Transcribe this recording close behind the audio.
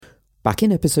Back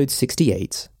in episode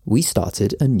 68, we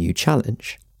started a new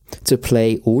challenge to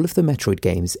play all of the Metroid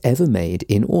games ever made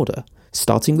in order,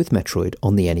 starting with Metroid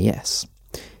on the NES.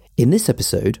 In this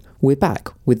episode, we're back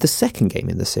with the second game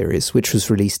in the series, which was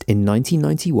released in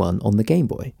 1991 on the Game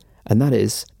Boy, and that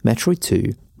is Metroid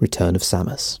 2: Return of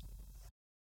Samus.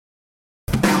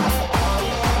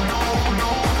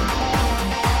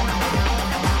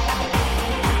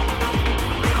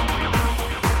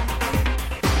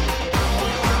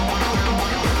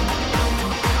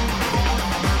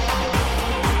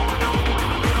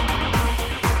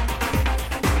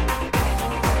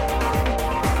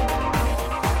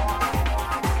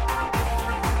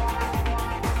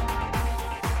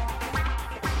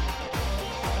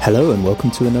 Hello and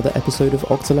welcome to another episode of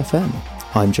Octal FM.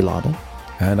 I'm Gelada.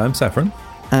 And I'm Saffron.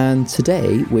 And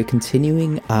today we're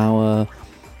continuing our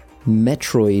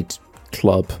Metroid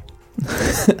club.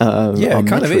 Yeah, it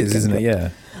kind of is, isn't it?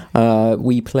 Yeah.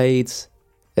 We played,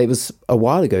 it was a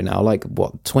while ago now, like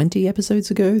what, 20 episodes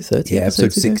ago? 30 yeah,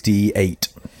 episodes episode 68.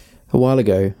 Ago? A while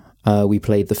ago, we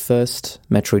played the first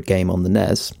Metroid game on the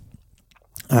NES,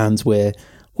 and we're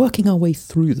working our way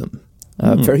through them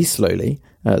very slowly.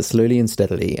 Slowly and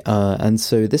steadily. And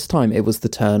so this time it was the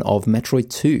turn of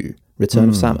Metroid 2, Return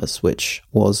of Samus, which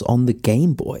was on the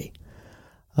Game Boy.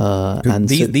 And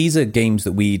these are games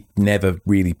that we never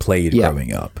really played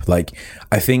growing up. Like,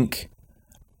 I think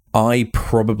I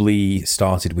probably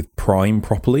started with Prime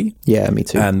properly. Yeah, me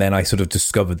too. And then I sort of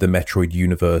discovered the Metroid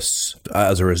universe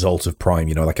as a result of Prime.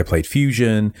 You know, like I played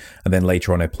Fusion, and then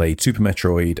later on I played Super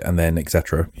Metroid, and then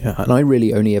etc. Yeah, and I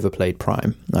really only ever played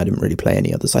Prime. I didn't really play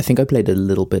any others. I think I played a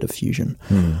little bit of Fusion.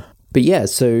 But yeah,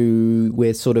 so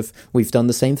we've done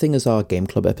the same thing as our Game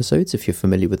Club episodes, if you're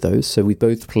familiar with those. So we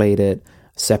both played it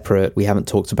separate. We haven't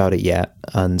talked about it yet,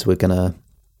 and we're going to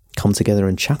come together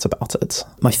and chat about it.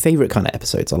 My favourite kind of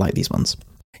episodes. I like these ones.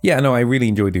 Yeah, no, I really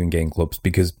enjoy doing game clubs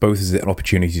because both is an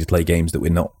opportunity to play games that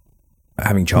we're not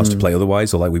having a chance to play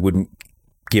otherwise, or like we wouldn't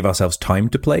give ourselves time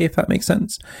to play, if that makes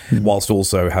sense, whilst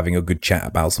also having a good chat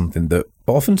about something that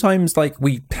oftentimes, like,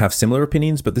 we have similar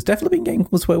opinions, but there's definitely been game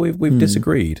clubs where we've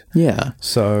disagreed. Yeah.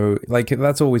 So, like,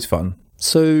 that's always fun.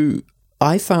 So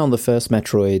I found the first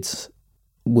Metroid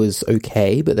was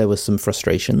okay, but there were some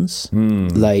frustrations.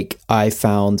 Like, I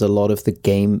found a lot of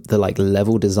the like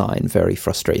level design very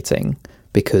frustrating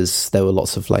because there were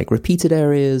lots of like repeated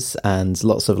areas and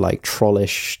lots of like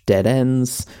trollish dead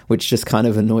ends, which just kind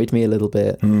of annoyed me a little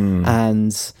bit.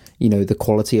 And you know, the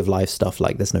quality of life stuff,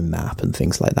 like there's no map and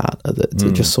things like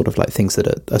that, just sort of like things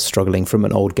that are struggling from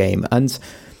an old game. And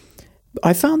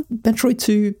I found Metroid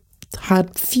 2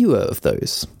 had fewer of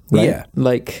those. Right? Yeah.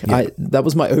 Like, yeah. That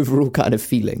was my overall kind of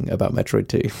feeling about Metroid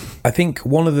 2. I think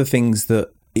one of the things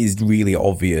that is really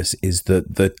obvious is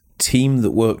that the team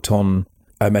that worked on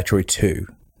Metroid 2,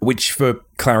 which for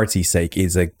clarity's sake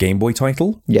is a Game Boy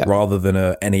title rather than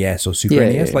a NES or Super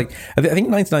NES. Yeah. Like, I think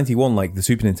 1991, like the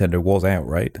Super Nintendo was out,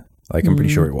 right? Like, I'm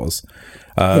pretty sure it was.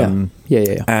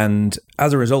 Yeah. And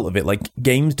as a result of it, like,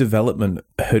 games development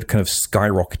had kind of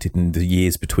skyrocketed in the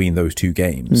years between those two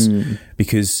games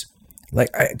because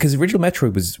original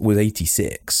Metroid was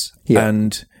 86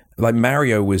 and like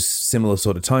Mario was similar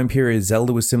sort of time period,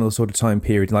 Zelda was similar sort of time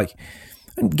period, like,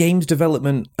 and games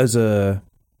development as a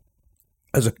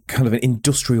kind of an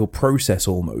industrial process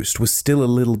almost was still a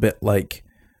little bit like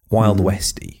Wild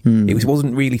Westy. It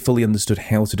wasn't really fully understood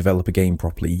how to develop a game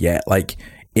properly yet, like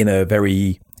in a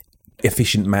very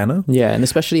efficient manner. Yeah, and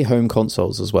especially home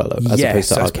consoles as well, as opposed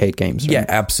to arcade games. Right? Yeah,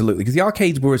 absolutely. Because the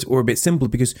arcades were a bit simpler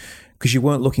because you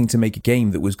weren't looking to make a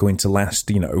game that was going to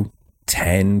last,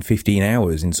 10, 15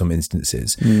 hours in some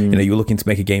instances. You're looking to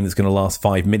make a game that's going to last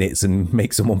 5 minutes and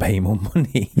make someone pay more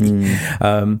money.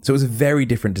 So it was a very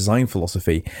different design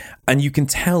philosophy. And you can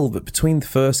tell that between the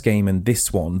first game and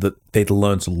this one that they'd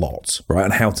learned a lot, right,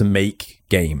 on how to make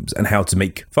games and how to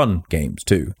make fun games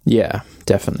too. Yeah,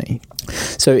 definitely.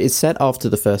 So it's set after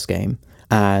the first game,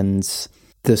 and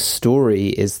the story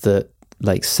is that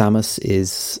like Samus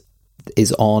is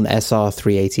on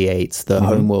SR-388, the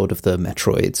homeworld of the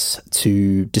Metroids,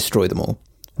 to destroy them all,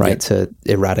 right? To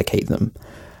eradicate them.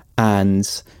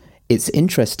 And it's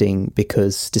interesting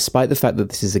because despite the fact that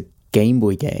this is a Game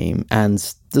Boy game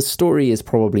and the story is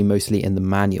probably mostly in the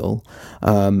manual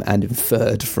and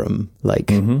inferred from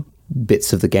like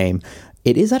bits of the game,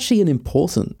 it is actually an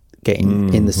important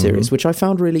game in the series, which I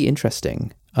found really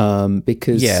interesting.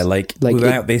 Because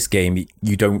without this game,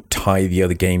 you don't tie the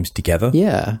other games together.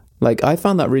 Yeah. Like, I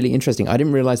found that really interesting. I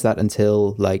didn't realize that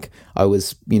until, like, I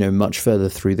was, much further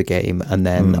through the game. And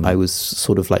then I was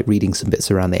sort of, like, reading some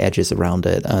bits around the edges around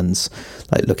it and,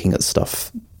 like, looking at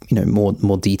stuff,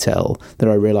 more detail, that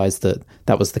I realized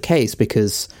that was the case,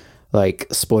 because, like,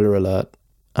 spoiler alert,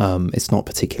 it's not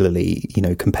particularly,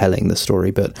 compelling, the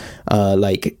story, but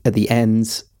like at the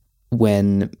end,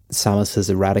 when Samus has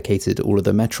eradicated all of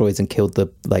the Metroids and killed the,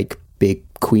 like, big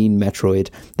queen Metroid,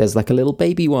 there's like a little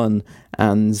baby one,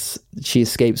 and she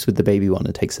escapes with the baby one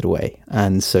and takes it away,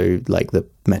 and so, like, the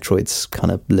Metroids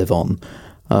kind of live on.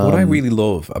 What I really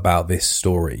love about this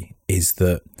story is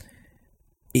that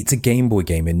it's a Game Boy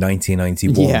game in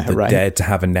 1991 that dared to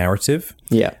have a narrative.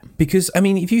 Yeah. Because, I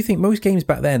mean, if you think most games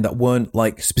back then that weren't,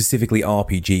 like, specifically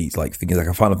RPGs, like things like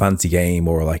a Final Fantasy game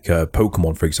or like a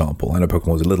Pokemon, for example. I know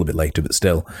Pokemon was a little bit later, but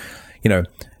still,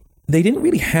 they didn't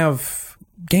really have...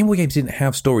 Game Boy games didn't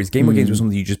have stories. Game Boy games were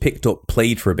something you just picked up,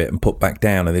 played for a bit, and put back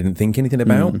down, and they didn't think anything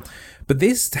about. But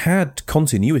this had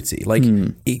continuity. Like,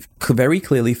 it very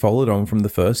clearly followed on from the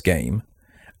first game.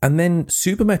 And then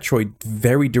Super Metroid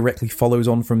very directly follows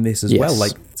on from this as well.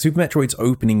 Like, Super Metroid's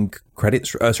opening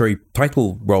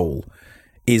title role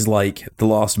is like the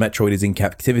last Metroid is in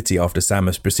captivity after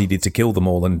Samus proceeded to kill them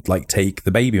all and, like, take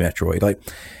the baby Metroid. Like,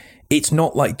 it's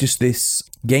not like just this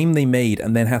game they made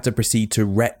and then had to proceed to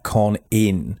retcon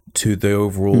in to the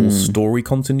overall story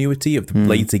continuity of the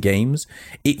later games.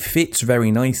 It fits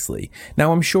very nicely.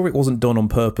 Now, I'm sure it wasn't done on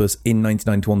purpose in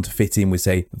 1991 to fit in with,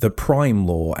 say, the Prime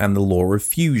lore and the lore of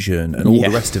Fusion and all the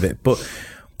rest of it. But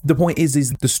the point is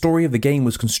the story of the game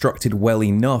was constructed well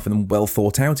enough and well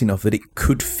thought out enough that it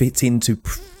could fit into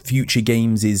future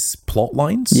games' plot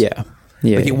lines. Yeah.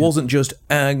 It wasn't just,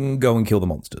 go and kill the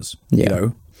monsters,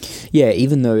 Yeah,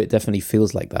 even though it definitely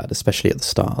feels like that, especially at the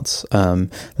start.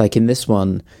 Like in this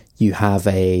one, you have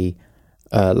a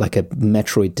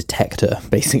Metroid detector,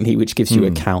 basically, which gives you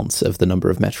accounts of the number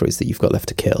of Metroids that you've got left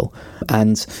to kill.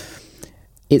 And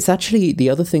it's actually the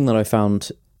other thing that I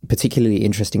found particularly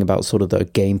interesting about sort of the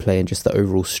gameplay and just the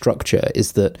overall structure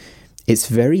is that it's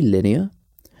very linear.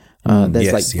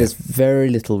 There's very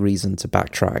little reason to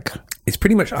backtrack. It's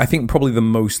pretty much, I think, probably the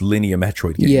most linear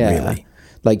Metroid game, really.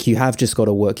 Like, you have just got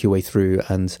to work your way through,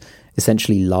 and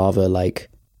essentially lava, like,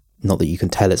 not that you can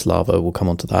tell it's lava, we'll come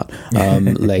on to that,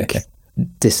 like,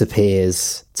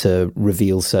 disappears to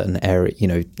reveal certain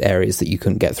areas that you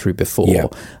couldn't get through before. Yeah.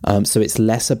 So it's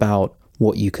less about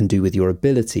what you can do with your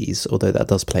abilities, although that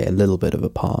does play a little bit of a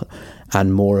part,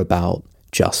 and more about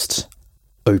just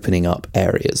opening up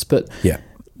areas. But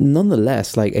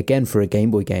nonetheless, like, again, for a Game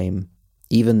Boy game,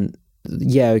 even,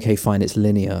 fine, it's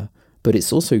linear, but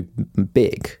it's also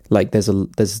big. Like,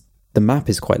 the map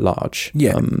is quite large.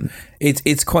 Yeah,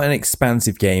 it's quite an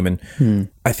expansive game, and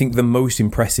I think the most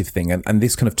impressive thing, and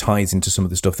this kind of ties into some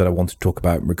of the stuff that I want to talk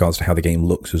about in regards to how the game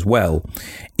looks as well,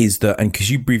 is that, and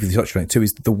because you briefly touched on it too,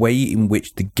 is the way in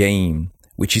which the game,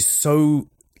 which is so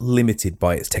limited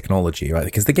by its technology, right?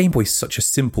 Because the Game Boy is such a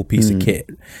simple piece of kit.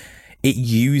 It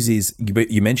uses,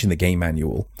 you mentioned the game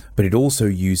manual, but it also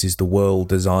uses the world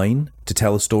design to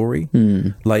tell a story.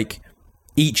 Like,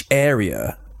 each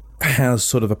area has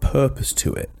sort of a purpose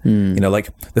to it. Like,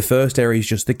 the first area is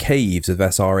just the caves of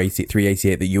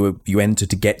SR-388 that you enter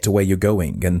to get to where you're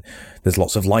going, and there's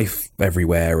lots of life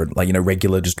everywhere, and, like,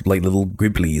 regular just like little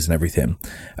gribblies and everything.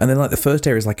 And then, like, the first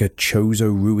area is like a Chozo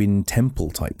ruin temple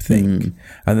type thing.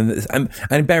 And then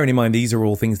and bearing in mind, these are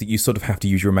all things that you sort of have to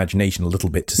use your imagination a little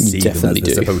bit to see them as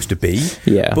they're supposed to be.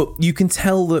 Yeah. But you can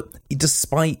tell that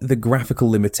despite the graphical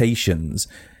limitations,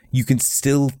 you can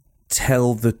still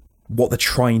tell what they're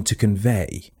trying to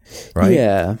convey, right?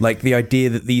 Yeah. Like, the idea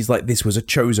that this was a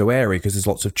Chozo area because there's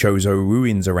lots of Chozo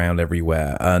ruins around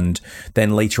everywhere, and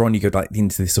then later on you go, like,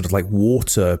 into this sort of like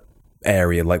water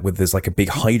area, like, where there's like a big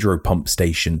hydro pump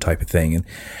station type of thing, and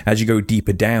as you go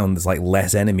deeper down, there's like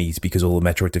less enemies because all the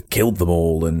Metroids have killed them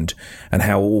all, and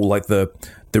how all like the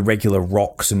regular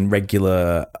rocks and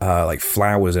regular like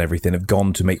flowers and everything have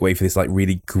gone to make way for this like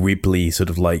really gribbly sort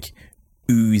of like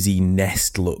oozy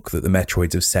nest look that the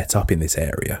Metroids have set up in this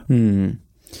area.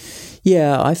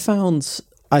 Yeah, I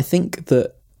think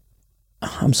that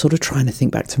I'm sort of trying to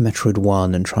think back to Metroid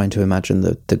 1 and trying to imagine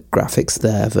the graphics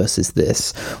there versus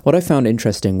this. What I found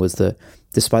interesting was that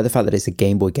despite the fact that it's a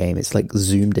Game Boy game, it's like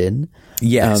zoomed in.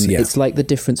 Yes, It's like the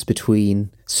difference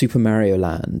between Super Mario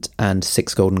Land and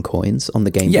 6 Golden Coins on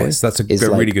the Game Boy. Yes, that's a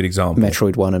really good example.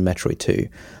 Metroid 1 and Metroid 2.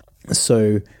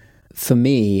 So for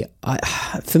me,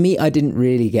 I didn't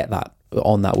really get that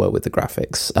on that well with the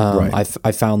graphics.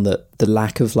 I found that the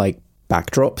lack of like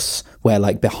backdrops where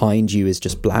like behind you is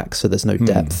just black, so there's no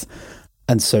depth.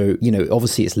 And so,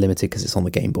 obviously it's limited because it's on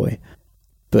the Game Boy.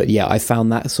 But yeah, I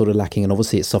found that sort of lacking, and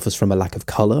obviously it suffers from a lack of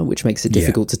color, which makes it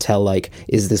difficult to tell, like,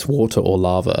 is this water or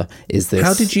lava? Is this...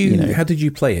 How did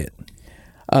you play it?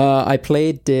 I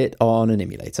played it on an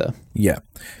emulator. Yeah.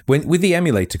 With the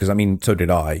emulator, because I mean, so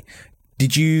did I.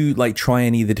 Did you like try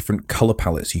any of the different color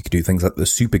palettes you could do, things like the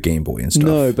Super Game Boy and stuff?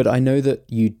 No, but I know that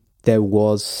there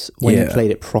was, when you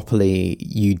played it properly,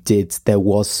 there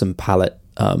was some palette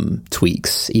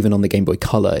tweaks. Even on the Game Boy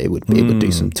Color, it would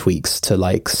do some tweaks to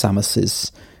like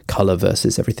Samus's color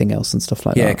versus everything else and stuff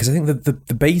like that. Yeah, because I think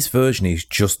the base version is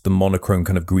just the monochrome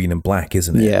kind of green and black,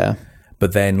 isn't it? Yeah.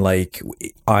 But then, like,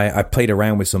 I played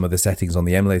around with some of the settings on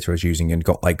the emulator I was using and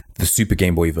got, like, the Super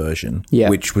Game Boy version,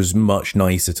 which was much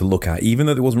nicer to look at. Even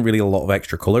though there wasn't really a lot of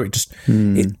extra colour, it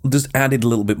just added a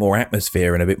little bit more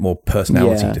atmosphere and a bit more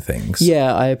personality to things.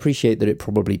 Yeah, I appreciate that it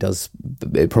probably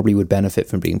would benefit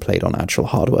from being played on actual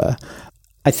hardware.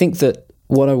 I think that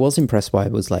what I was impressed by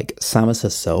was like Samus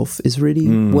herself is really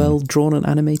well drawn and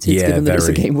animated, given that it's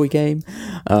a Game Boy game.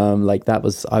 Like that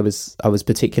was I was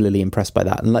particularly impressed by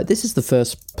that, and like this is the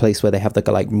first place where they have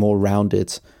the like more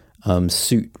rounded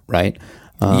suit, right?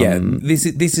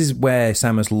 This is where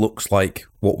Samus looks like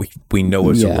what we know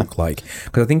her to look like.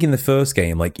 Because I think in the first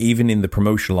game, like even in the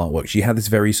promotional artwork, she had this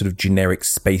very sort of generic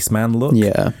spaceman look.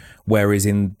 Yeah. Whereas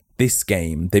in this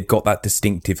game, they've got that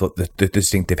distinctive, the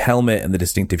distinctive helmet and the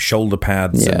distinctive shoulder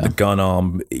pads and the gun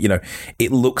arm. You know,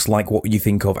 it looks like what you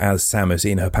think of as Samus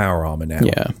in her power armor now.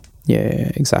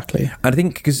 Yeah, exactly. And I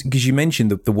think because you mentioned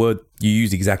that the word, you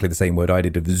used exactly the same word I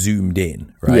did of zoomed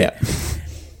in, right? Yeah.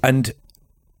 And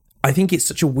I think it's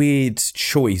such a weird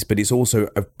choice, but it's also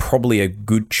probably a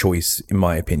good choice in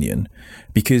my opinion,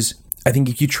 because I think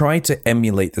if you try to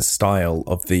emulate the style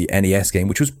of the NES game,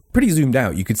 which was pretty zoomed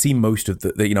out, you could see most of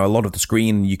the a lot of the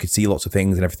screen, you could see lots of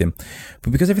things and everything.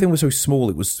 But because everything was so small,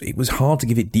 it was hard to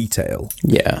give it detail.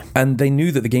 Yeah. And they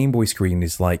knew that the Game Boy screen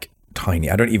is like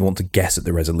tiny. I don't even want to guess at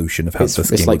the resolution of how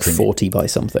it's like 40 by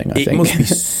something, I think. It must be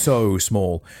so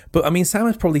small. But I mean,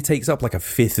 Samus probably takes up like a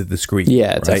fifth of the screen.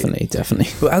 Yeah, right? Definitely.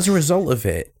 But as a result of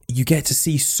it, you get to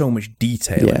see so much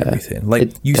detail and everything.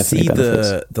 Like you see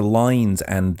the lines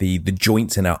and the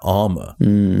joints in her armor,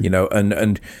 you know,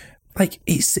 and like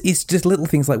it's just little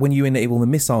things like when you enable the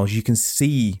missiles, you can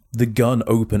see the gun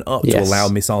open up to allow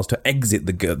missiles to exit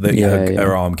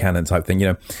her arm cannon type thing, you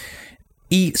know.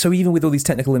 So even with all these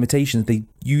technical limitations, they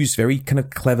used very kind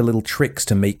of clever little tricks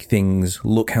to make things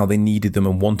look how they needed them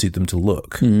and wanted them to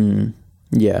look.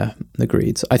 Yeah,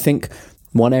 agreed. I think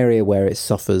one area where it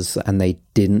suffers and they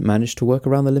didn't manage to work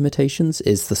around the limitations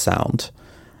is the sound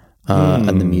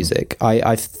and the music.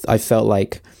 I felt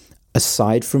like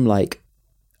aside from like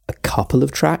a couple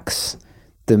of tracks,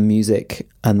 the music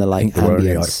and the like ambience.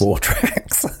 Only like 4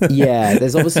 tracks. Yeah,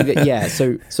 there's obviously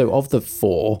so of the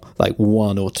 4, like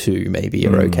 1 or 2 maybe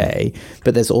are okay,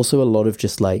 but there's also a lot of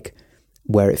just like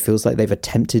where it feels like they've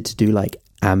attempted to do like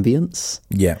ambience.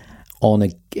 Yeah. On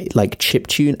a like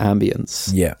chiptune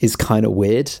ambience. Yeah. Is kind of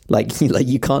weird. Like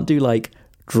you can't do like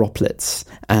droplets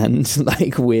and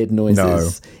like weird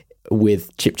noises.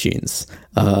 With chiptunes.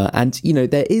 And, you know,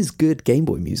 there is good Game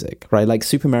Boy music, right? Like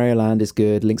Super Mario Land is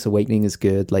good, Link's Awakening is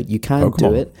good. Like you can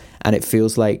do it, and it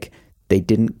feels like they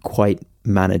didn't quite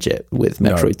manage it with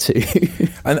Metroid 2.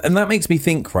 and that makes me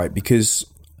think, right, because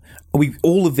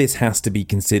all of this has to be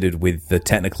considered with the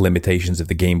technical limitations of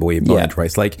the Game Boy Advance, right?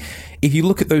 It's like, if you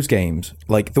look at those games,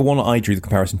 like the one I drew the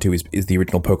comparison to is the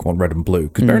original Pokemon Red and Blue.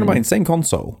 Because bear in mind, same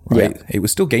console, right? Yeah. It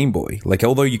was still Game Boy. Like,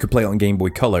 although you could play it on Game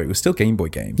Boy Color, it was still Game Boy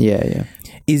game. Yeah.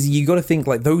 Is you got to think,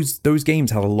 like, those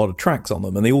games had a lot of tracks on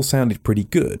them, and they all sounded pretty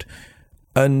good.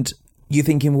 And you're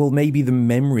thinking, well, maybe the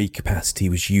memory capacity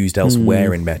was used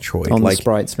elsewhere in Metroid. On the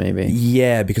sprites, maybe.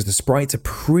 Yeah, because the sprites are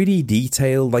pretty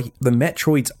detailed. Like, the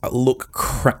Metroids look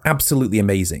absolutely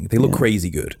amazing. They look crazy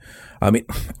good. I mean,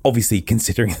 obviously,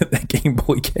 considering that they're Game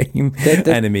Boy game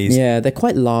enemies. Yeah, they're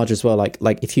quite large as well. Like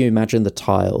if you imagine the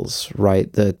tiles,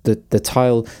 right? The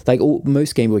tile, like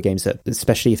most Game Boy games,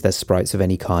 especially if there's sprites of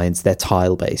any kinds, they're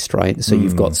tile based, right? So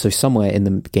you've got, somewhere in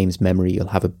the game's memory, you'll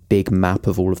have a big map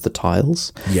of all of the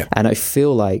tiles. Yeah. And I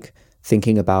feel like,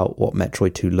 thinking about what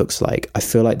Metroid 2 looks like, I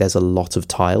feel like there's a lot of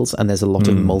tiles and there's a lot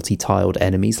of multi-tiled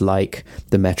enemies, like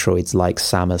the Metroids, like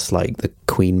Samus, like the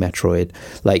Queen Metroid.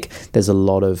 Like there's a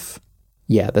lot of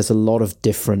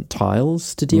different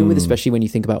tiles to deal with, especially when you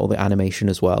think about all the animation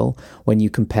as well, when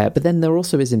you compare. But then there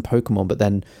also is in Pokemon, but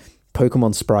then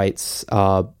Pokemon sprites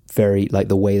are very, like,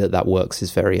 the way that works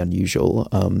is very unusual.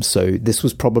 So this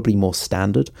was probably more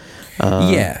standard.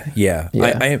 Yeah.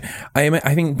 I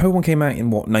think Pokemon came out in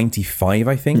 95,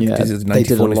 I think. Yeah, they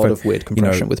did a lot of weird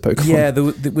compression with Pokemon. Yeah,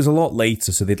 there was a lot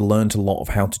later, so they'd learned a lot of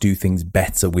how to do things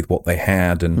better with what they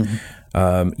had. And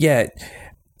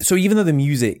so even though the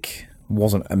music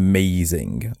wasn't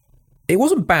amazing, It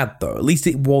wasn't bad though. At least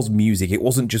it was music. It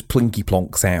wasn't just plinky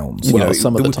plonk sounds. Well,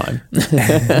 some of the time.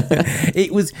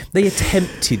 It was. They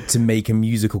attempted to make a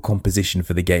musical composition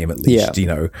for the game. At least,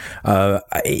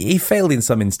 it failed in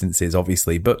some instances,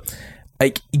 obviously, but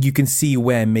like you can see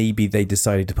where maybe they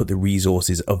decided to put the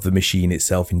resources of the machine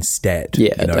itself instead.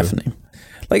 Yeah, definitely.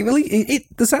 Like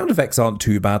the sound effects aren't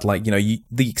too bad. Like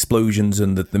the explosions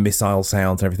and the missile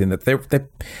sounds and everything. That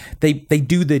they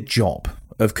do their job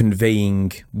of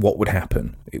conveying what would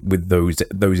happen with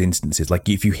those instances. Like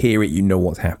if you hear it, you know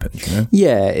what's happened.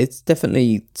 Yeah, it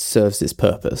definitely serves its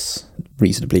purpose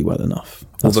reasonably well enough.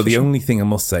 Although the only thing I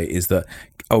must say is that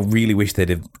I really wish they'd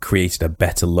have created a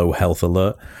better low health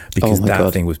alert, because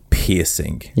that thing was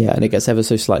piercing. Yeah, and it gets ever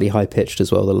so slightly high pitched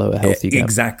as well, the lower health you get.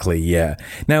 Exactly, yeah.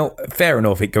 Now, fair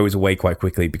enough, it goes away quite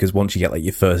quickly, because once you get like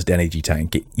your first energy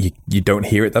tank, you don't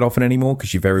hear it that often anymore,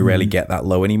 because you very rarely get that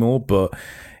low anymore. But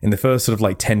in the first sort of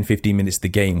like 10-15 minutes of the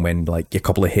game, when like a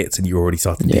couple of hits and you're already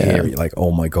starting to hear it, like,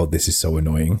 oh my god, this is so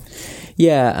annoying.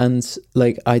 Yeah, and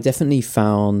like I definitely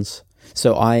found...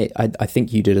 So I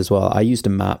think you did as well. I used a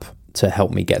map to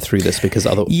help me get through this, because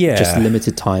just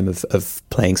limited time of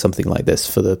playing something like this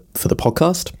for the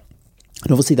podcast,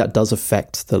 and obviously that does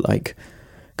affect the like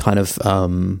kind of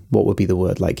what would be the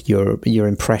word, like your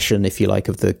impression, if you like,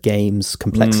 of the game's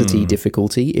complexity,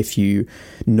 difficulty. If you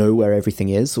know where everything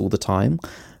is all the time,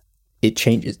 it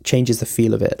changes the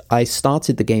feel of it. I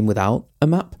started the game without a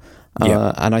map.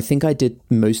 And I think I did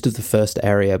most of the first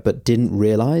area, but didn't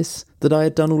realize that I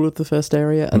had done all of the first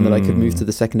area and that I could move to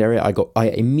the second area. I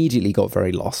immediately got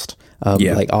very lost.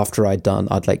 Like after I'd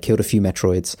like killed a few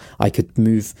Metroids, I could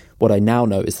move. What I now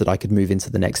know is that I could move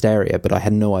into the next area, but I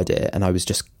had no idea, and I was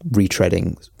just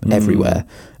retreading everywhere,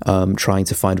 trying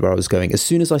to find where I was going. As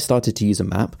soon as I started to use a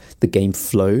map, the game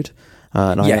flowed.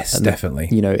 Definitely.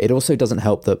 It also doesn't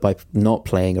help that by not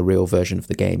playing a real version of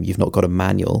the game, you've not got a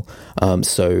manual.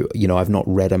 So, I've not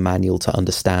read a manual to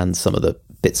understand some of the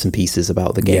bits and pieces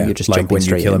about the game. Yeah, you're just like jumping when you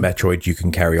straight kill in. a Metroid, you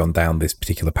can carry on down this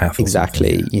particular path.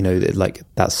 Exactly. Like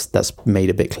that's made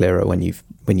a bit clearer when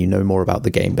you know more about the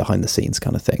game behind the scenes,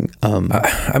 kind of thing.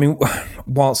 I mean,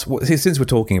 since we're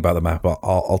talking about the map,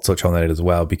 I'll touch on that as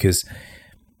well, because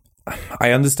I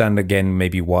understand again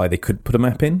maybe why they could put a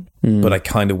map in, but I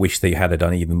kind of wish they had it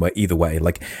done either way.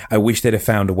 Like I wish they'd have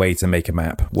found a way to make a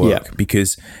map work,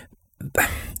 because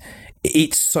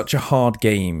it's such a hard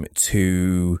game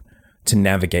to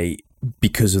navigate,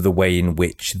 because of the way in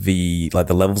which the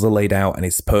levels are laid out, and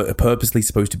it's purposely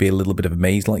supposed to be a little bit of a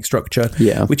maze-like structure,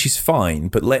 which is fine.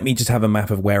 But let me just have a map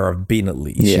of where I've been at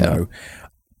least,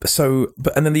 So,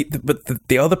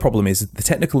 the other problem is the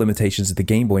technical limitations of the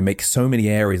Game Boy make so many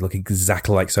areas look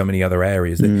exactly like so many other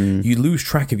areas that you lose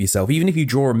track of yourself. Even if you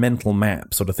draw a mental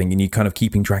map sort of thing, and you're kind of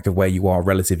keeping track of where you are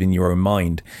relative in your own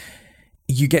mind,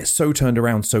 you get so turned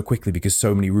around so quickly, because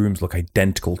so many rooms look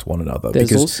identical to one another.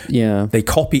 They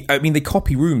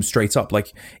copy rooms straight up.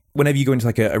 Like whenever you go into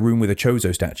like a room with a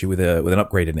Chozo statue with an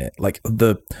upgrade in it, like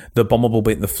the bombable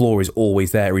bit in the floor is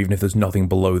always there, even if there's nothing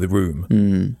below the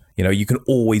room. You can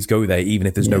always go there, even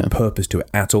if there's no purpose to it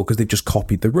at all, because they've just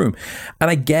copied the room. And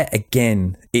I get,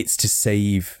 again, it's to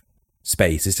save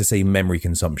space, it's to save memory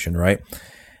consumption, right?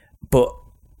 But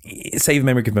save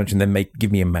memory consumption, then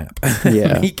give me a map.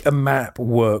 Make a map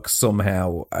work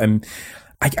somehow.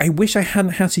 I wish I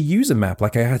hadn't had to use a map.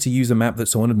 Like I had to use a map that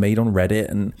someone had made on Reddit,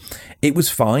 and it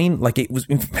was fine. Like it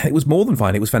was more than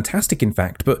fine. It was fantastic, in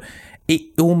fact. But it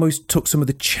almost took some of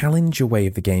the challenge away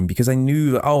of the game, because I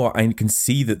knew that, I can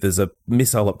see that there's a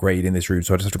missile upgrade in this room,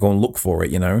 so I just have to go and look for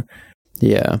it.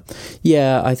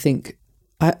 Yeah. I think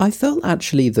I felt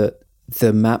actually that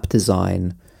the map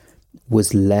design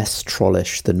was less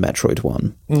trollish than Metroid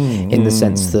 1 in the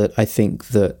sense that I think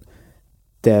that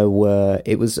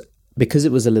because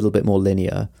it was a little bit more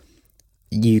linear,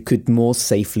 you could more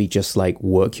safely just like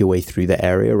work your way through the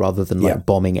area rather than like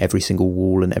bombing every single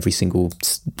wall and every single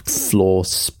floor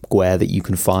square that you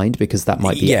can find, because that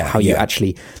might be how you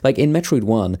actually, like in Metroid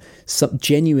 1,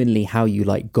 genuinely how you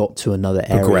like got to another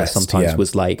area sometimes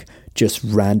was like just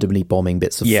randomly bombing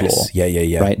bits of floor.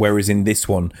 Right? Whereas in this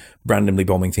one, randomly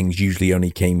bombing things usually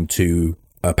only came to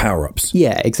power-ups.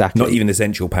 Yeah, exactly. Not even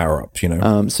essential power-ups,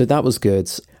 So that was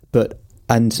good,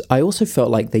 and I also felt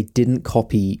like they didn't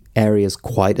copy areas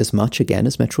quite as much again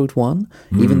as Metroid 1,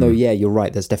 even though, you're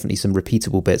right, there's definitely some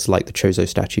repeatable bits like the Chozo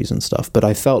statues and stuff, but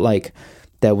I felt like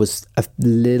there was a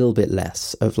little bit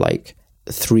less of like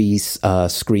 3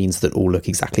 screens that all look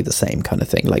exactly the same kind of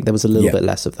thing. Like there was a little bit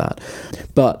less of that.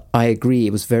 But I agree,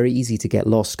 it was very easy to get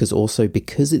lost,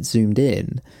 because it zoomed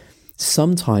in,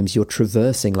 sometimes you're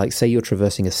traversing, like say you're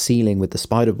traversing a ceiling with the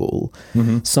spider ball,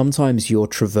 sometimes you're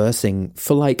traversing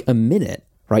for like a minute,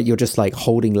 right? You're just like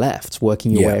holding left,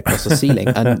 working your way across the ceiling,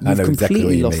 and you've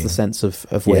completely lost the sense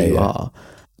of where you are,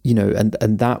 you know,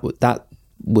 and that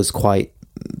was quite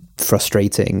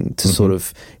frustrating to sort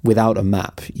of, without a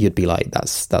map, you'd be like,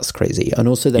 that's crazy. And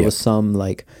also there was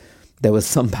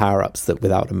some power-ups that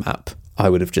without a map, I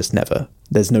would have just never,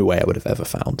 there's no way I would have ever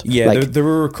found. Yeah, like, there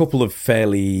were a couple of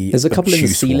fairly there's a couple in the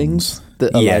ceilings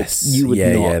that are like, you would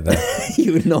not,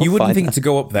 you would not you wouldn't think that. to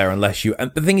go up there unless you, and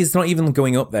the thing is, not even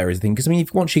going up there is the thing, because I mean,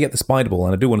 once you get the spider ball,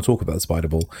 and I do want to talk about the spider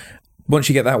ball, once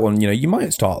you get that one, you know, you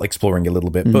might start exploring a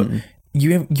little bit, but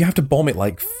you have to bomb it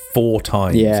like 4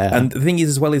 times. Yeah. And the thing is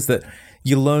as well is that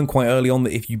you learn quite early on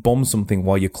that if you bomb something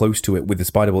while you're close to it with the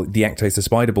spider ball, it deactivates the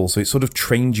spider ball. So it sort of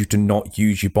trains you to not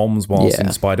use your bombs whilst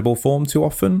in spider ball form too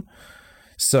often.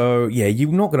 So yeah,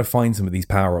 you're not going to find some of these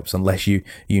power-ups unless you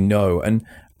know. And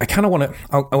I kind of want to,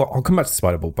 I'll come back to the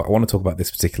spider ball, but I want to talk about this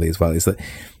particularly as well, is that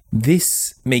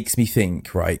this makes me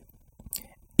think, right,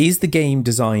 is the game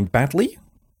designed badly?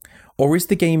 Or is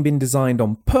the game been designed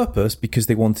on purpose because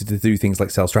they wanted to do things like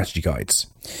sell strategy guides?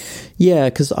 Yeah,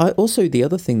 because the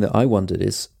other thing that I wondered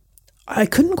is, I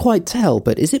couldn't quite tell,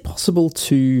 but is it possible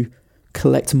to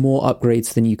collect more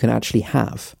upgrades than you can actually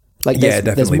have? Like,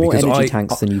 there's more energy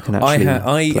tanks than you can actually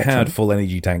I had full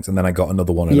energy tanks, and then I got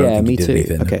another one, and I don't think me it did too.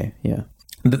 anything. Okay, yeah.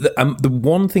 The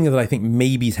one thing that I think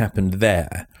maybe's happened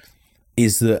there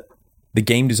is that the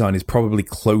game design is probably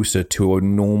closer to a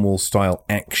normal style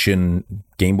action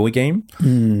Game Boy game,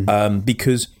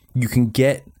 because you can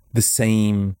get the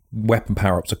same weapon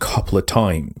power-ups a couple of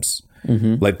times.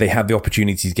 Like, they have the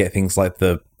opportunity to get things like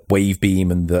the wave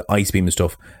beam and the ice beam and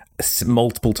stuff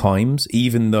multiple times,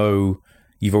 even though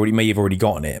you may have already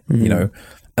gotten it, you know.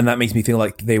 And that makes me feel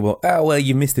like they will, oh well,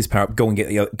 you missed this power-up, go and get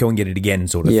it again,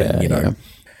 sort of thing, you know. Yeah.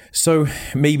 So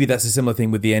maybe that's a similar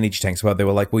thing with the energy tanks, where they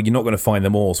were like, well, you're not going to find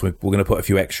them all, so we're going to put a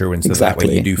few extra in, so that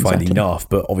way you do find enough.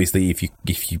 But obviously, if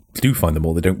you do find them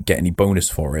all, they don't get any bonus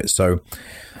for it. So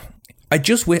I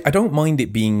don't mind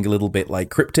it being a little bit like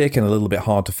cryptic and a little bit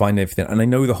hard to find everything. And I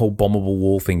know the whole bombable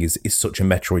wall thing is such a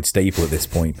Metroid staple at this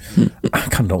point. I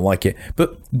kind of don't like it,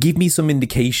 but give me some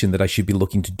indication that I should be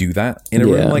looking to do that in a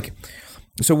room. Like,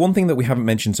 so one thing that we haven't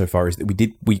mentioned so far is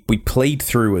that we played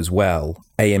through as well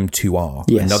AM2R,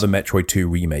 another Metroid 2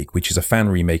 remake, which is a fan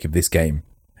remake of this game.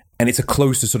 And it's a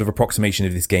closer sort of approximation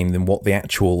of this game than what the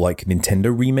actual like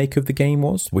Nintendo remake of the game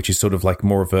was, which is sort of like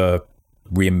more of a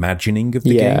reimagining of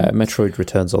the game. Yeah, Metroid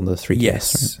Returns on the 3DS.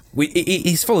 Yes. Right?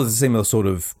 It follows a similar sort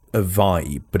of a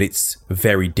vibe, but it's a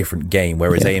very different game,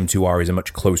 whereas AM2R is a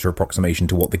much closer approximation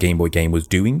to what the Game Boy game was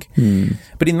doing.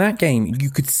 But in that game,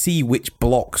 you could see which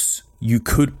blocks you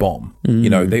could bomb. You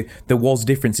know, there was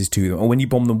differences to them. And when you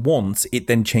bomb them once, it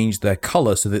then changed their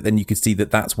color so that then you could see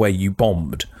that that's where you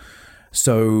bombed.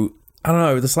 So, I don't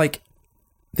know, there's like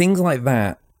things like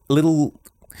that, little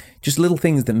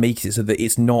things that make it so that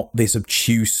it's not this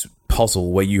obtuse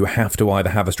puzzle where you have to either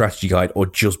have a strategy guide or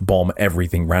just bomb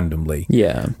everything randomly.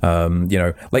 Yeah. You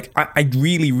know, like I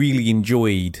really, really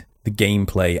enjoyed the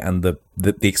gameplay and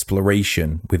the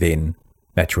exploration within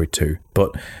Metroid 2,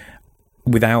 but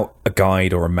without a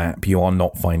guide or a map, you are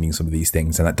not finding some of these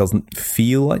things, and that doesn't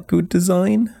feel like good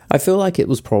design. I feel like it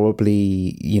was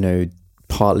probably, you know,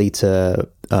 partly to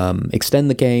extend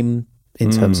the game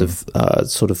in terms of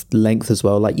sort of length as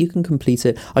well. Like, you can complete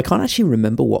it. I can't actually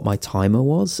remember what my timer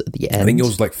was at the end. I think it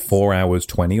was like 4 hours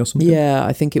 20 or something. Yeah,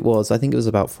 I think it was. I think it was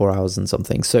about 4 hours and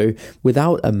something. So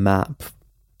without a map,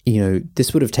 you know,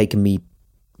 this would have taken me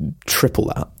triple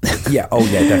that. Yeah, oh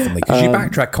yeah, definitely, because you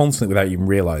backtrack constantly without even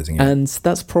realizing it. And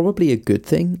that's probably a good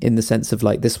thing, in the sense of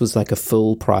like, this was like a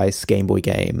full price Game Boy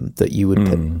game that you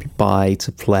would buy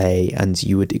to play, and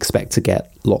you would expect to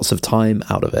get lots of time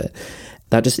out of it.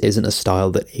 That just isn't a style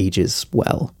that ages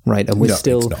well, right? And we're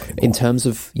still, in terms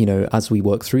of, you know, as we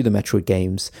work through the Metroid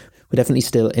games, we're definitely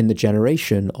still in the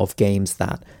generation of games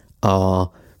that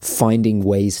are finding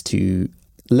ways to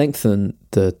lengthen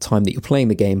the time that you're playing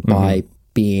the game by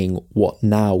being what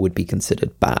now would be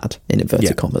considered bad, in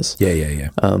inverted commas. Yeah.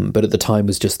 But at the time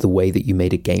was just the way that you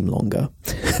made a game longer.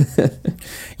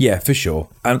 Yeah, for sure.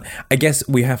 And I guess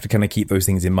we have to kind of keep those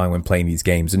things in mind when playing these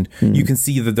games. And you can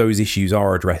see that those issues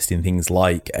are addressed in things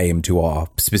like AM2R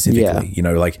specifically. Yeah. You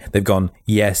know, like they've gone,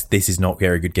 yes, this is not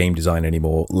very good game design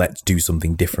anymore. Let's do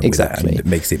something different with that. And it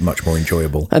makes it much more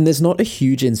enjoyable. And there's not a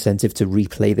huge incentive to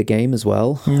replay the game as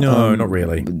well. No, not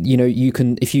really. You know, you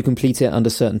can, if you complete it under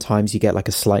certain times, you get like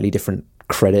a slightly different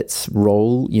credits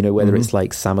roll, you know, whether it's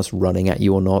like Samus running at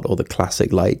you or not, or the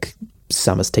classic like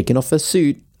Samus taking off her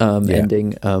suit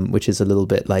ending, which is a little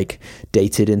bit like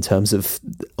dated in terms of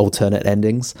alternate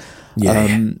endings.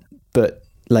 But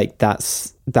like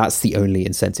that's the only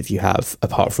incentive you have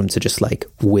apart from to just like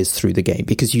whiz through the game,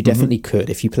 because you definitely could,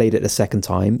 if you played it a second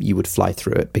time, you would fly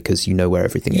through it because you know where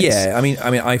everything is. Yeah, I mean,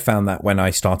 I found that when I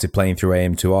started playing through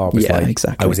AM2R,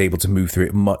 exactly. I was able to move through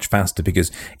it much faster,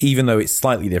 because even though it's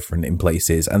slightly different in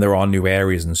places and there are new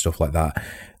areas and stuff like that,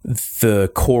 the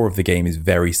core of the game is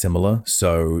very similar.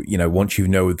 So, you know, once you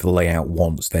know the layout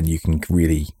once, then you can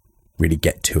really, really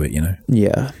get to it, you know?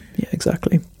 Yeah,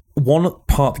 exactly. One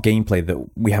part of the gameplay that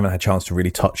we haven't had a chance to really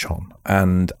touch on,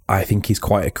 and I think is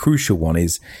quite a crucial one,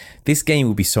 is this game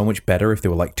would be so much better if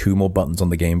there were like 2 more buttons on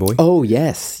the Game Boy. Oh,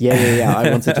 yes. Yeah. I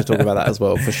wanted to talk about that as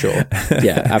well, for sure.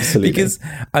 Yeah, absolutely. Because,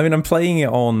 I mean, I'm playing it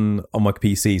on my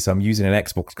PC, so I'm using an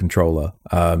Xbox controller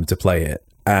to play it.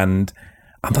 And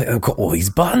I'm like, I've got all these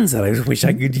buttons that I wish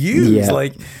I could use. Yeah.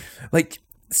 Like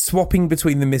swapping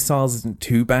between the missiles isn't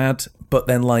too bad, but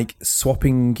then like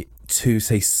swapping to,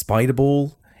 say, Spider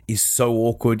Ball is so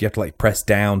awkward. You have to like press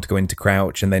down to go into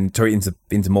crouch, and then turn it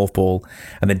into Morph Ball,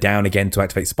 and then down again to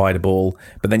activate Spider Ball.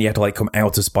 But then you have to like come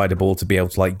out of Spider Ball to be able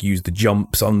to like use the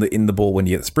jumps in the ball when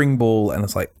you get the Spring Ball, and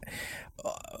it's like,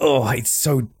 oh, it's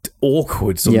so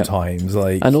awkward sometimes.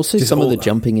 Like, and also some of the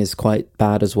jumping is quite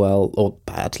bad as well, or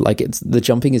bad. Like the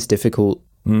jumping is difficult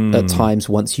at times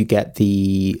once you get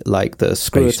the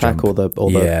screw attack jump.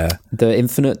 or the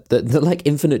infinite the like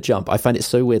infinite jump. I find it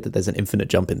so weird that there's an infinite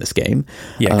jump in this game.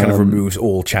 It kind of removes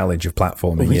all challenge of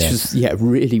platforming, which is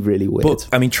really, really weird. But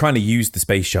I mean, trying to use the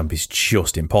space jump is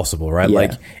just impossible, right?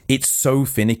 Like, it's so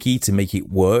finicky to make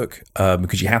it work,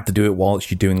 because you have to do it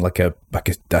whilst you're doing like a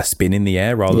spin in the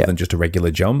air rather than just a regular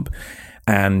jump.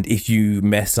 And if you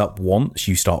mess up once,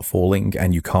 you start falling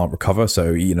and you can't recover.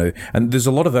 So, you know, and there's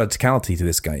a lot of verticality to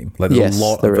this game. Like, there's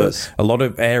a lot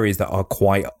of areas that are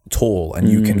quite tall, and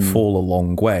you can fall a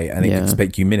long way, and it can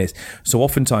take you minutes. So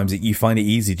oftentimes you find it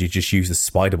easy to just use the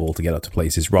Spider Ball to get up to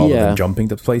places rather than jumping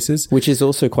to places. Which is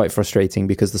also quite frustrating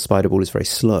because the Spider Ball is very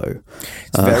slow.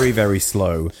 It's very, very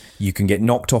slow. You can get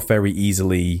knocked off very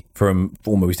easily from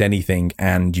almost anything,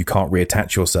 and you can't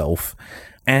reattach yourself.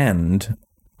 And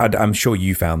I'm sure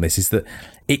you found this, is that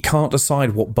it can't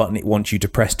decide what button it wants you to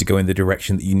press to go in the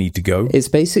direction that you need to go. It's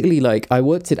basically like, I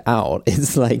worked it out.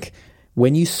 It's like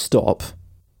when you stop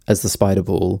as the Spider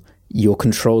Ball, your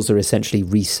controls are essentially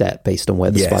reset based on where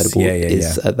the Spider Ball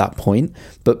is at that point.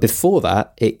 But before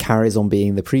that, it carries on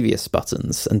being the previous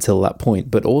buttons until that point.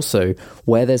 But also,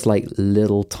 where there's like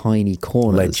little tiny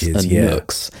corners and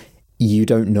nooks, you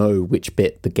don't know which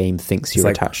bit the game thinks you're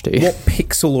attached to. What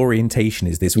pixel orientation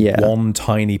is this one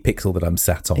tiny pixel that I'm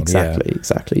sat on?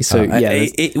 Exactly. So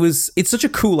it's such a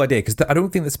cool idea, because I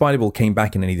don't think the Spider Ball came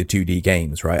back in any of the 2D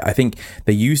games, right? I think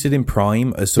they used it in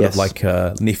Prime as sort of like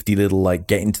a nifty little like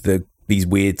get into these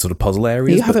weird sort of puzzle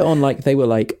areas. You have it on like, they were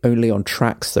like only on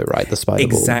tracks though, right? The Spider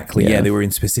Ball. Exactly. Yeah, they were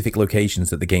in specific locations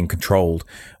that the game controlled.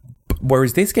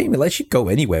 Whereas this game, it lets you go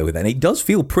anywhere with it, and it does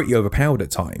feel pretty overpowered at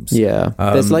times. Yeah,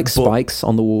 there's like spikes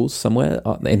on the walls somewhere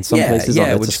in some places.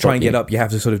 Yeah, to try and get up, you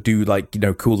have to sort of do like, you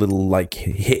know, cool little like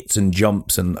hits and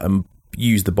jumps and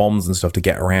use the bombs and stuff to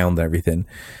get around and everything.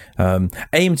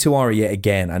 AM2R yet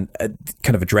again and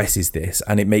kind of addresses this,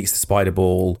 and it makes the Spider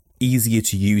Ball easier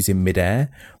to use in midair.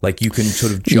 Like, you can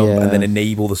sort of jump and then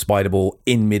enable the Spider Ball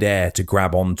in midair to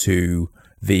grab onto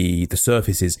the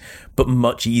surfaces, but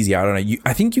much easier. I don't know.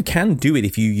 I think you can do it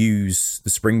if you use the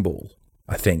Spring Ball,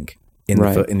 I think, in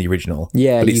the original.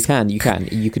 Yeah, you can. You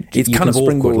could. It's kind of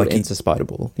Spring awkward, Ball like into Spider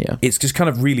Ball. Yeah, it's just kind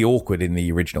of really awkward in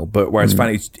the original. But whereas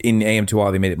finally in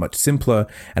AM2R they made it much simpler,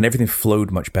 and everything flowed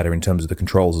much better in terms of the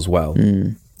controls as well.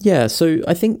 Yeah. So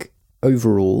I think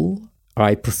overall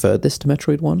I preferred this to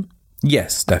Metroid 1.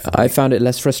 Yes, definitely. I found it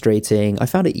less frustrating. I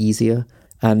found it easier,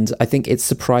 and I think it's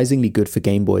surprisingly good for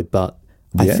Game Boy, but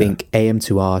I think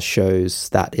AM2R shows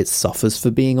that it suffers for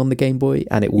being on the Game Boy,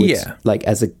 and it would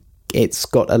it's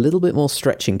got a little bit more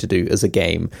stretching to do as a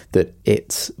game that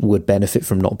it would benefit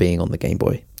from not being on the Game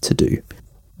Boy to do.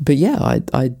 But yeah,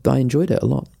 I enjoyed it a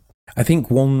lot. I think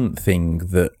one thing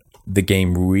that the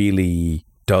game really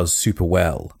does super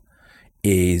well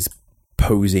is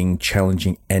posing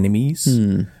challenging enemies,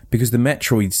 because the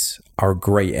Metroids are a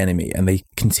great enemy and they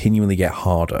continually get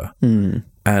harder.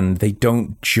 And they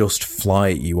don't just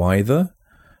fly at you either.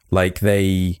 Like,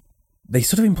 they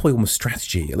sort of employ almost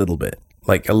strategy a little bit.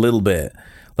 Like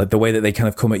the way that they kind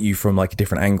of come at you from like a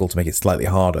different angle to make it slightly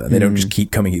harder. And they don't just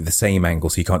keep coming at the same angle,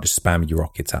 so you can't just spam your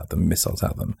rockets at them, missiles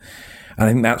at them. And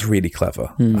I think that's really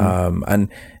clever. And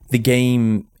the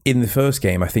game in the first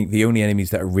game, I think the only enemies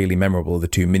that are really memorable are the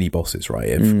two mini bosses, right?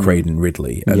 Of Kraid and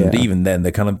Ridley. And even then,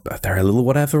 they're a little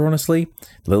whatever, honestly.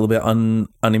 A little bit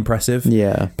unimpressive.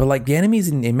 Yeah. But like the enemies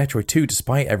in Metroid 2,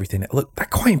 despite everything, look, they're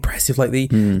quite impressive. Like the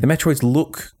Metroids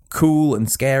look cool and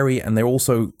scary, and they're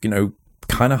also,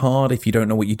 kind of hard if you don't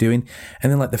know what you're doing.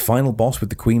 And then like the final boss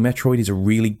with the Queen Metroid is a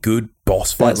really good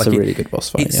boss fight. That's a really good boss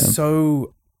fight. It's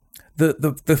so...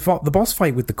 The boss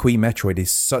fight with the Queen Metroid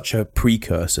is such a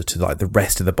precursor to like the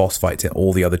rest of the boss fights in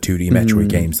all the other 2D Metroid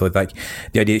games. So like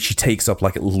the idea that she takes up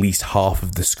like at least half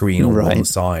of the screen on one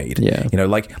side. Yeah.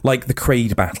 Like the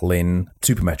Kraid battle in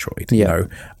Super Metroid. You know,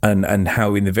 and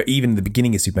how even in the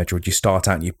beginning of Super Metroid you start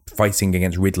out and you're fighting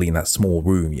against Ridley in that small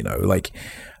room.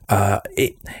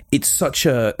 It's such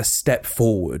a step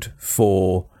forward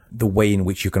for the way in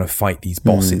which you're going to fight these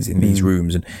bosses in these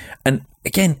rooms, and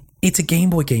again. It's a Game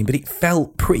Boy game, but it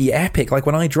felt pretty epic. Like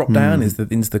when I dropped down into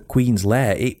the Queen's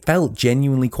lair, it felt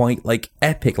genuinely quite like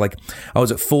epic. Like I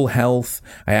was at full health.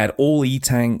 I had all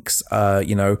E-tanks. I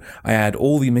had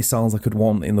all the missiles I could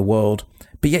want in the world.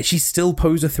 But yet she still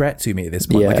posed a threat to me at this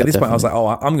point. Yeah, like at this definitely.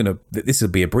 point, I was like, this will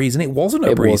be a breeze. And it wasn't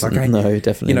a breeze. No,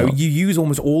 definitely not. You use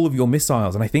almost all of your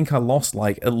missiles. And I think I lost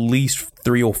like at least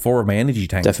 3 or 4 of my energy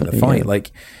tanks in the fight. Yeah.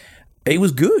 Like... It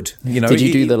was good. Did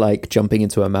you do the like jumping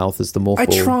into her mouth as the morph ball? I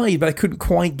tried, but I couldn't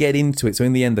quite get into it. So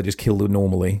in the end, I just killed her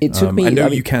normally. It took me. I know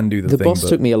you can do the thing. The boss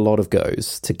took me a lot of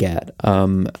goes to get,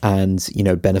 and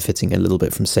benefiting a little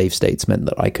bit from save states meant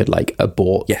that I could like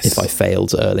abort if I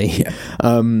failed early. Yeah.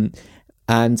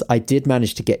 And I did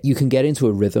manage to get. You can get into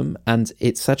a rhythm, and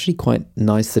it's actually quite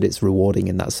nice that it's rewarding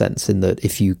in that sense. In that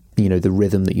if you the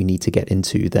rhythm that you need to get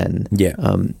into, then you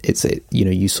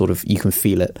can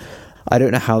feel it. I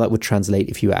don't know how that would translate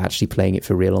if you were actually playing it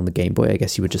for real on the Game Boy. I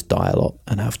guess you would just die a lot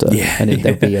and have to...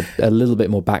 there'd be a little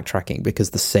bit more backtracking because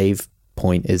the save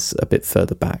point is a bit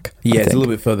further back. Yeah, it's a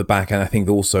little bit further back, and I think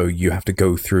also you have to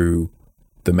go through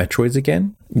the Metroids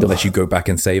again, unless you go back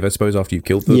and save, I suppose, after you've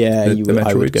killed the Metroids.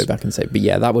 I would go back and save. But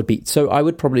yeah, that would be... So I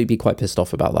would probably be quite pissed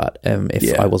off about that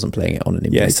if I wasn't playing it on an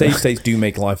emulator. Yeah, save states do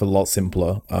make life a lot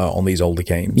simpler on these older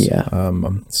games. Yeah.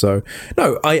 So,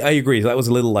 no, I agree. That was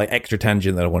a little like extra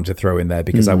tangent that I wanted to throw in there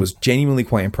because I was genuinely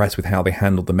quite impressed with how they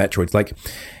handled the Metroids. Like...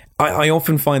 I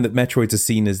often find that Metroids are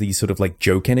seen as these sort of like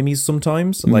joke enemies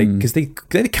sometimes, like because they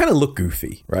kind of look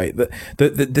goofy, right?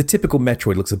 The typical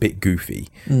Metroid looks a bit goofy,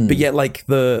 but yet like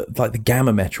the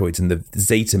Gamma Metroids and the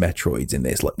Zeta Metroids in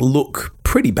this look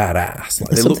pretty badass. Like,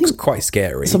 they look quite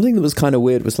scary. Something that was kind of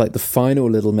weird was like the final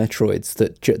little Metroids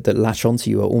that latch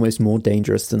onto you are almost more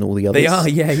dangerous than all the others. They are,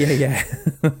 yeah.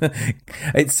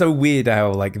 It's so weird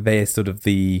how like they're sort of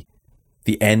the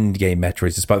end game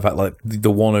Metroids, despite the fact like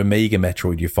the 1 Omega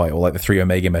Metroid you fight or like the 3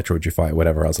 Omega Metroid you fight or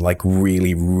whatever else are like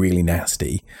really, really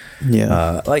nasty.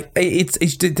 Yeah. I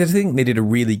think they did a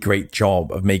really great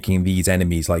job of making these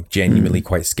enemies like genuinely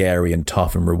quite scary and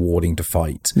tough and rewarding to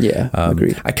fight. Yeah,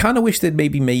 agreed. I kind of wish they'd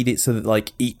maybe made it so that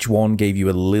like each one gave you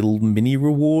a little mini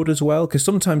reward as well, because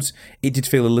sometimes it did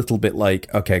feel a little bit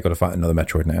like, okay, I got to fight another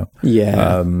Metroid now.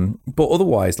 Yeah. But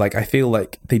otherwise, like I feel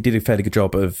like they did a fairly good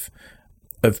job of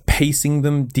pacing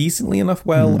them decently enough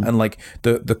well, and like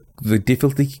the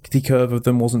difficulty curve of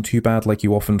them wasn't too bad. Like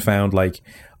you often found like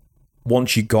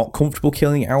once you got comfortable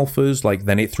killing alphas, like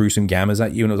then it threw some gammas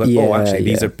at you and it was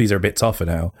like, these are a bit tougher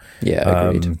now. Yeah,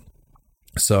 agreed.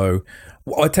 So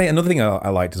I'll tell you another thing I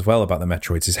liked as well about the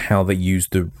Metroids is how they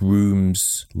used the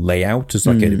room's layout as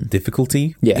like a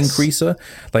difficulty increaser.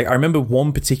 Like I remember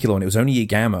one particular one, it was only a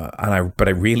gamma, but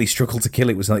I really struggled to kill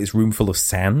it. It was like this room full of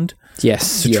sand.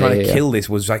 Yes. To try to kill this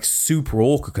was like super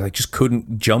awkward because I just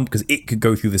couldn't jump because it could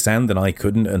go through the sand and I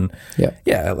couldn't. And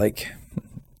like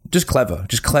just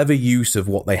clever use of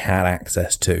what they had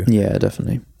access to. Yeah,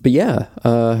 definitely. But yeah,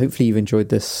 hopefully you've enjoyed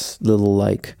this little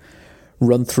like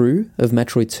run through of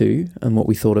Metroid 2 and what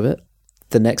we thought of it.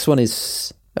 The next one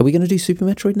is... Are we going to do Super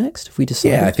Metroid next? If we decide?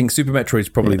 Yeah, I think Super Metroid is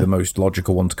probably the most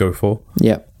logical one to go for.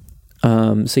 Yeah.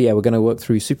 We're going to work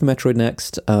through Super Metroid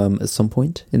next at some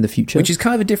point in the future. Which is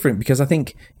kind of different because I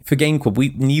think for Game Club,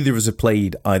 neither of us have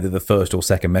played either the first or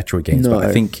second Metroid games, but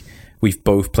I think we've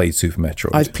both played Super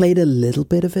Metroid. I've played a little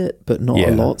bit of it, but not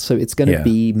a lot, so it's going to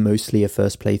be mostly a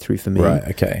first playthrough for me. Right,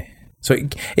 okay. So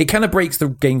it kind of breaks the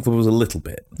Game Club rules a little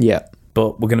bit. Yeah.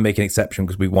 But we're going to make an exception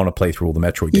because we want to play through all the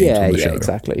Metroid games on the show. Yeah,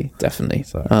 exactly. Definitely.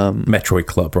 So, Metroid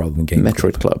Club rather than Game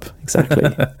Metroid Club,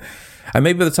 exactly. And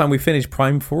maybe by the time we finish,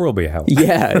 Prime 4 will be out.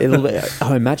 Yeah,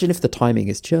 imagine if the timing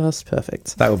is just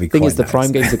perfect. That would be Thing quite is, the nice.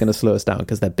 Prime games are going to slow us down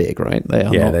because they're big, right? They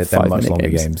are they're much longer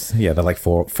games. Yeah, they're like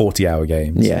 40-hour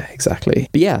games. Yeah, exactly.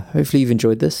 But yeah, hopefully you've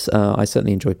enjoyed this. I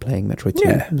certainly enjoyed playing Metroid 2.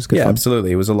 Yeah, it was good fun.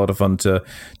 Absolutely. It was a lot of fun to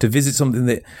visit something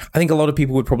that I think a lot of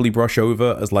people would probably brush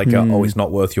over as like, it's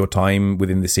not worth your time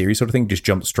within the series sort of thing. Just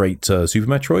jump straight to Super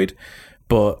Metroid.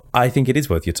 But I think it is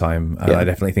worth your time. And I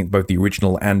definitely think both the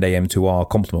original and AM2R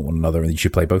complement one another, and you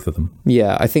should play both of them.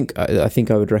 Yeah, I think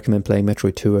I would recommend playing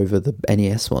Metroid 2 over the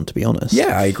NES one, to be honest.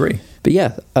 Yeah, I agree. But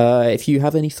yeah, if you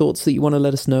have any thoughts that you want to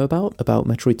let us know about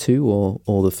Metroid 2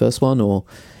 or the first one or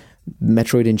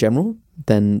Metroid in general,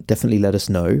 then definitely let us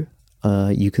know.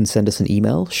 You can send us an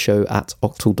email,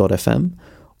 show@octal.fm,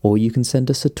 or you can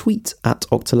send us a tweet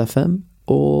 @octalfm,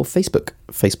 or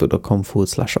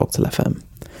facebook.com/octalfm.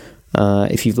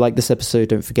 If you've liked this episode,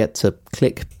 don't forget to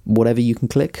click whatever you can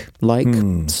click, like,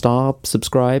 star,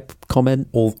 subscribe, comment.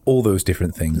 All those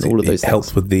different things. All of those things.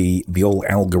 Helps with the old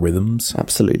algorithms.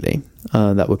 Absolutely.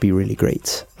 That would be really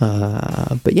great.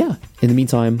 But yeah, in the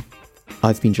meantime,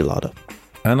 I've been Gelada.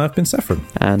 And I've been Saffron.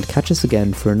 And catch us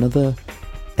again for another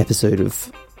episode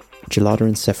of Gelada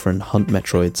and Saffron Hunt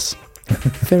Metroids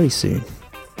very soon.